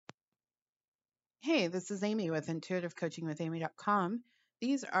Hey, this is Amy with intuitivecoachingwithamy.com.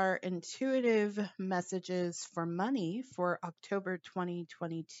 These are intuitive messages for money for October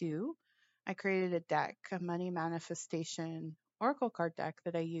 2022. I created a deck, a money manifestation oracle card deck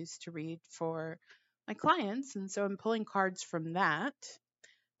that I use to read for my clients. And so I'm pulling cards from that.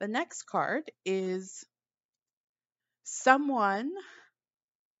 The next card is someone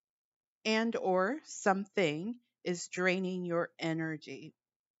and or something is draining your energy.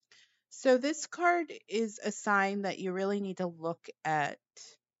 So this card is a sign that you really need to look at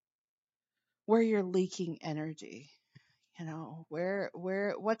where you're leaking energy. Where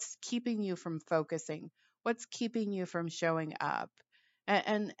what's keeping you from focusing? What's keeping you from showing up?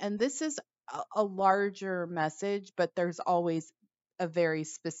 And this is a larger message, but there's always a very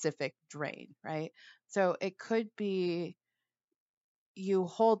specific drain, right? So it could be you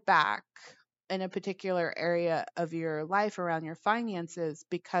hold back in a particular area of your life around your finances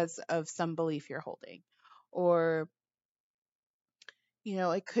because of some belief you're holding. Or,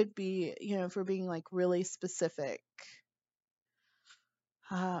 it could be, if we're being like really specific,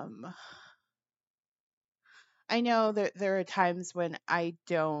 um, I know that there are times when I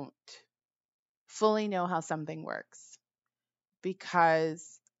don't fully know how something works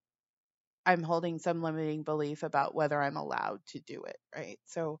because I'm holding some limiting belief about whether I'm allowed to do it, right?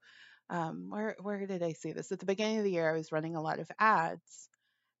 So, where did I see this? At the beginning of the year, I was running a lot of ads,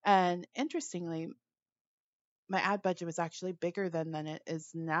 and interestingly, my ad budget was actually bigger than it is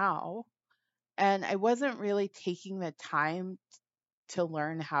now, and I wasn't really taking the time to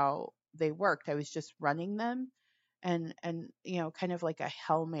learn how they worked. I was just running them and kind of like a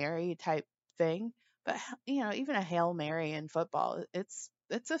Hail Mary type thing. But even a Hail Mary in football, it's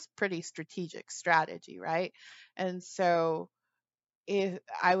a pretty strategic strategy, right? And so if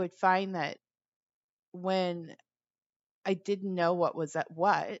I would find that when I didn't know what was at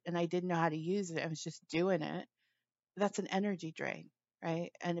what and I didn't know how to use it, I was just doing it. That's an energy drain,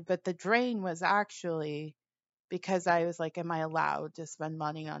 right? And but the drain was actually because I was like, am I allowed to spend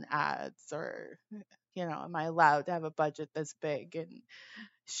money on ads? Or, am I allowed to have a budget this big? And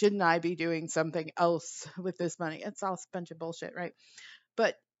shouldn't I be doing something else with this money? It's all a bunch of bullshit, right?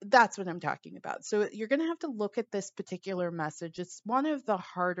 But that's what I'm talking about. So you're going to have to look at this particular message. It's one of the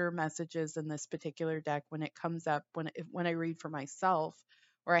harder messages in this particular deck when it comes up when I read for myself,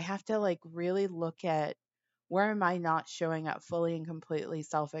 where I have to like really look at where am I not showing up fully and completely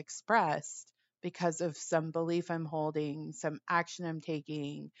self-expressed because of some belief I'm holding, some action I'm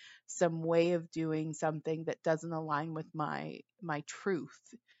taking, some way of doing something that doesn't align with my truth.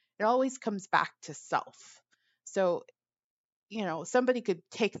 It always comes back to self. So somebody could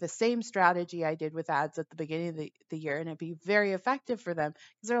take the same strategy I did with ads at the beginning of the year and it'd be very effective for them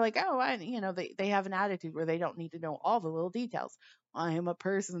because they're like, oh, they have an attitude where they don't need to know all the little details. I am a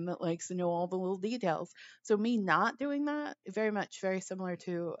person that likes to know all the little details. So me not doing that, very similar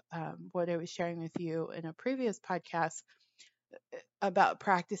to what I was sharing with you in a previous podcast about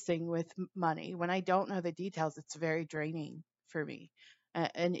practicing with money. When I don't know the details, it's very draining for me.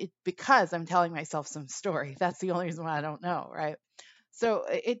 And it because I'm telling myself some story. That's the only reason why I don't know, right? So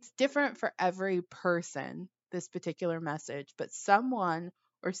it's different for every person, this particular message, but someone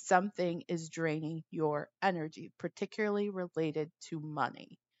or something is draining your energy, particularly related to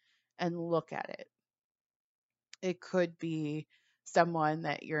money. And look at it. It could be someone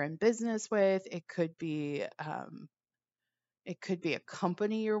that you're in business with. It could be a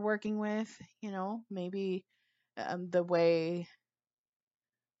company you're working with. Maybe the way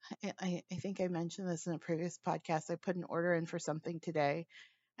I think I mentioned this in a previous podcast. I put an order in for something today,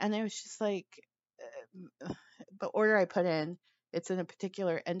 and it was just like the order I put in. It's in a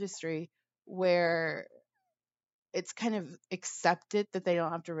particular industry where it's kind of accepted that they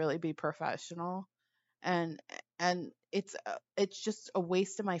don't have to really be professional, and it's just a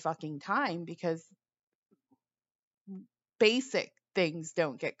waste of my fucking time because basic things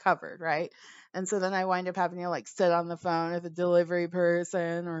don't get covered, right? And so then I wind up having to like sit on the phone with the delivery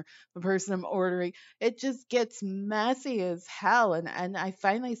person or the person I'm ordering. It just gets messy as hell. And I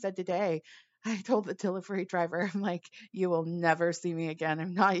finally said today, I told the delivery driver, I'm like, you will never see me again.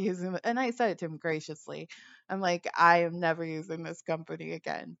 I'm not using it. And I said it to him graciously. I'm like, I am never using this company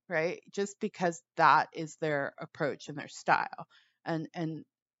again, right? Just because that is their approach and their style. And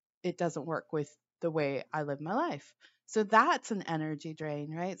it doesn't work with the way I live my life. So that's an energy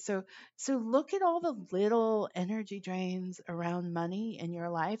drain, right? So look at all the little energy drains around money in your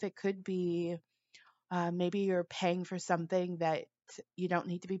life. It could be maybe you're paying for something that you don't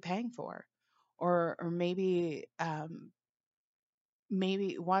need to be paying for, or maybe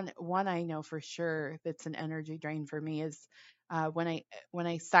one I know for sure that's an energy drain for me is when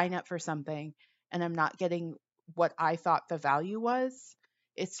I sign up for something and I'm not getting what I thought the value was,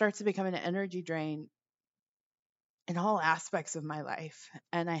 it starts to become an energy drain in all aspects of my life.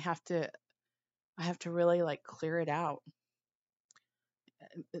 And I have to really like clear it out.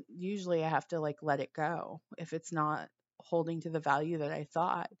 Usually I have to like let it go if it's not holding to the value that I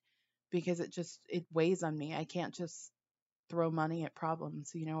thought, because it weighs on me. I can't just throw money at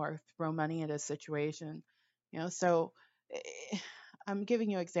problems, or throw money at a situation, so eh, I'm giving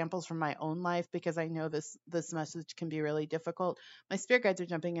you examples from my own life because I know this message can be really difficult. My spirit guides are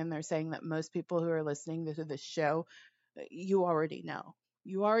jumping in there saying that most people who are listening to this show, you already know.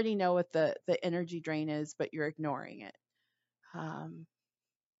 You already know what the energy drain is, but you're ignoring it. Um,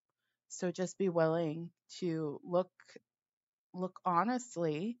 so just be willing to look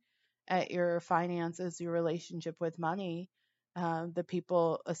honestly at your finances, your relationship with money, the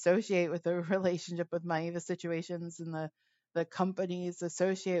people associate with the relationship with money, the situations and the companies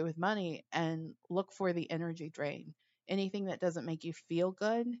associated with money, and look for the energy drain. Anything that doesn't make you feel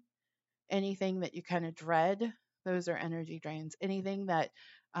good, anything that you kind of dread, those are energy drains. Anything that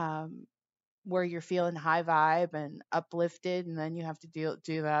um, where you're feeling high vibe and uplifted, and then you have to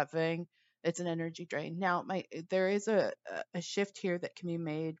do that thing, it's an energy drain. Now my there is a shift here that can be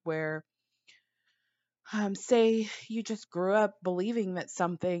made where, say you just grew up believing that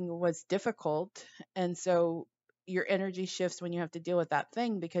something was difficult, and so your energy shifts when you have to deal with that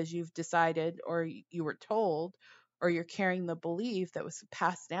thing because you've decided, or you were told, or you're carrying the belief that was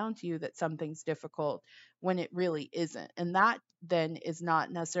passed down to you that something's difficult when it really isn't. And that then is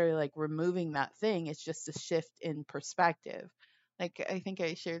not necessarily like removing that thing, it's just a shift in perspective. Like, I think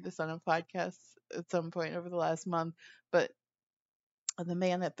I shared this on a podcast at some point over the last month, but the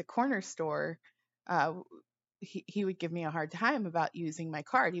man at the corner store, uh, he would give me a hard time about using my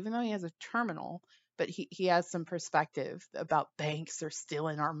card, even though he has a terminal. But he has some perspective about banks are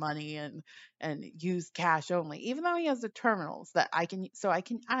stealing our money and use cash only, even though he has the terminals that I can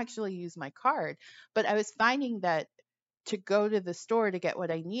actually use my card. But I was finding that to go to the store to get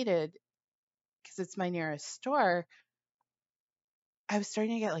what I needed, because it's my nearest store, I was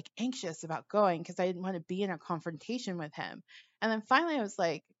starting to get like anxious about going because I didn't want to be in a confrontation with him. And then finally, I was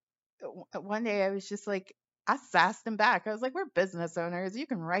like, one day I was just like, I sassed him back. I was like, we're business owners. You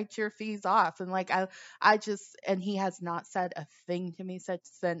can write your fees off. And like, and he has not said a thing to me since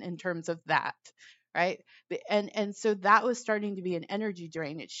then in terms of that. Right. And so that was starting to be an energy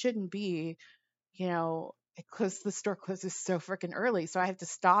drain. It shouldn't be, the store closes so freaking early. So I have to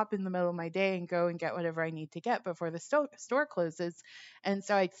stop in the middle of my day and go and get whatever I need to get before the store closes. And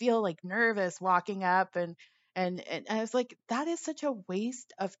so I'd feel like nervous walking up, and I was like, that is such a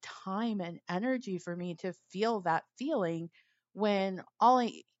waste of time and energy for me to feel that feeling when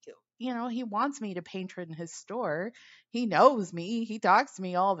he wants me to patron his store. He knows me. He talks to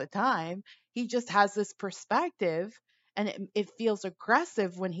me all the time. He just has this perspective, and it feels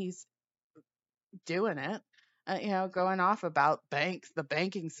aggressive when he's doing it, going off about banks, the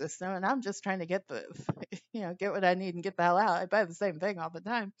banking system, and I'm just trying to get get what I need and get the hell out. I buy the same thing all the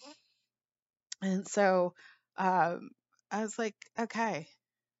time, and so um, I was like, okay,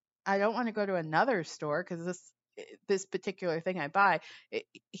 I don't want to go to another store because this particular thing I buy,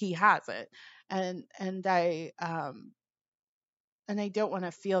 he has it, and I don't want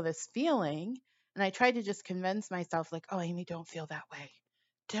to feel this feeling. And I tried to just convince myself, like, oh, Amy, don't feel that way.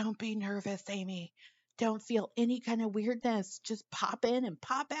 Don't be nervous, Amy. Don't feel any kind of weirdness. Just pop in and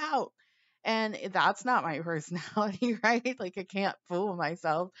pop out. And that's not my personality, right? Like, I can't fool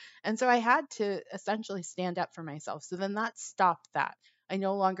myself. And so I had to essentially stand up for myself. So then that stopped that. I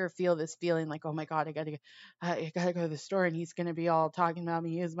no longer feel this feeling like, oh my God, I gotta go to the store and he's gonna be all talking about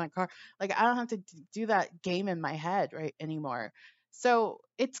me, use my car. Like, I don't have to do that game in my head right anymore. So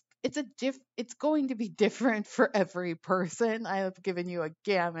it's going to be different for every person. I have given you a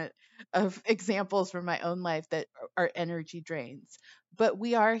gamut of examples from my own life that are energy drains. But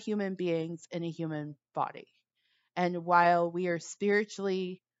we are human beings in a human body. And while we are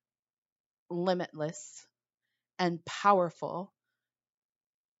spiritually limitless and powerful,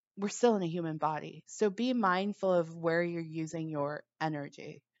 we're still in a human body. So be mindful of where you're using your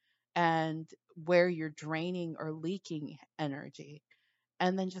energy and where you're draining or leaking energy,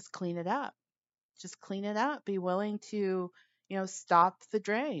 and then just clean it up. Just clean it up. Be willing to, stop the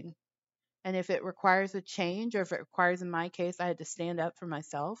drain. And if it requires a change, or if it requires, in my case, I had to stand up for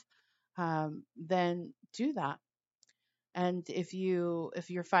myself, then do that. And if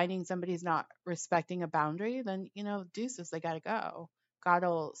you're finding somebody's not respecting a boundary, then deuces, they got to go. God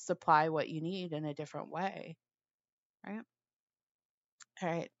will supply what you need in a different way, right? All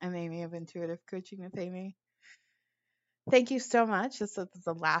right, I'm Amy of Intuitive Coaching with Amy. Thank you so much. This is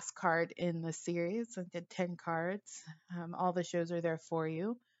the last card in the series. I did 10 cards. All the shows are there for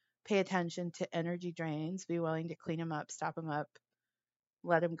you. Pay attention to energy drains. Be willing to clean them up, stop them up,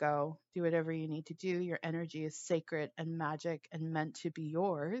 let them go. Do whatever you need to do. Your energy is sacred and magic and meant to be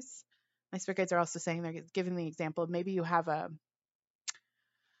yours. My spirit guides are also saying, they're giving the example of maybe you have a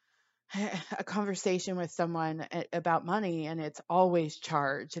conversation with someone about money, and it's always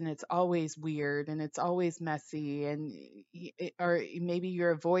charged and it's always weird and it's always messy, and or maybe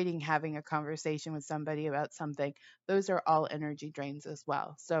you're avoiding having a conversation with somebody about something. Those are all energy drains as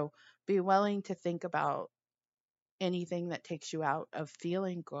well. So be willing to think about anything that takes you out of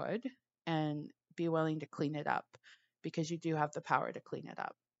feeling good, and be willing to clean it up, because you do have the power to clean it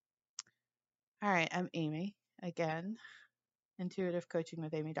up. All right, I'm Amy again,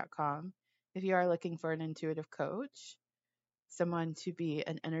 intuitivecoachingwithamy.com. If you are looking for an intuitive coach, someone to be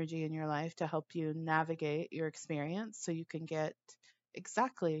an energy in your life to help you navigate your experience so you can get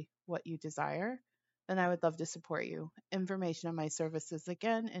exactly what you desire, then I would love to support you. Information on my services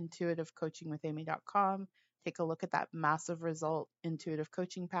again, intuitivecoachingwithamy.com. Take a look at that massive result intuitive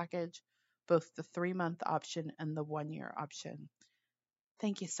coaching package, both the 3-month option and the 1-year option.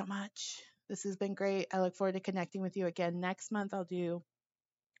 Thank you so much. This has been great. I look forward to connecting with you again next month. I'll do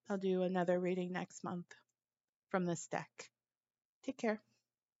another reading next month from this deck. Take care.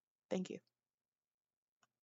 Thank you.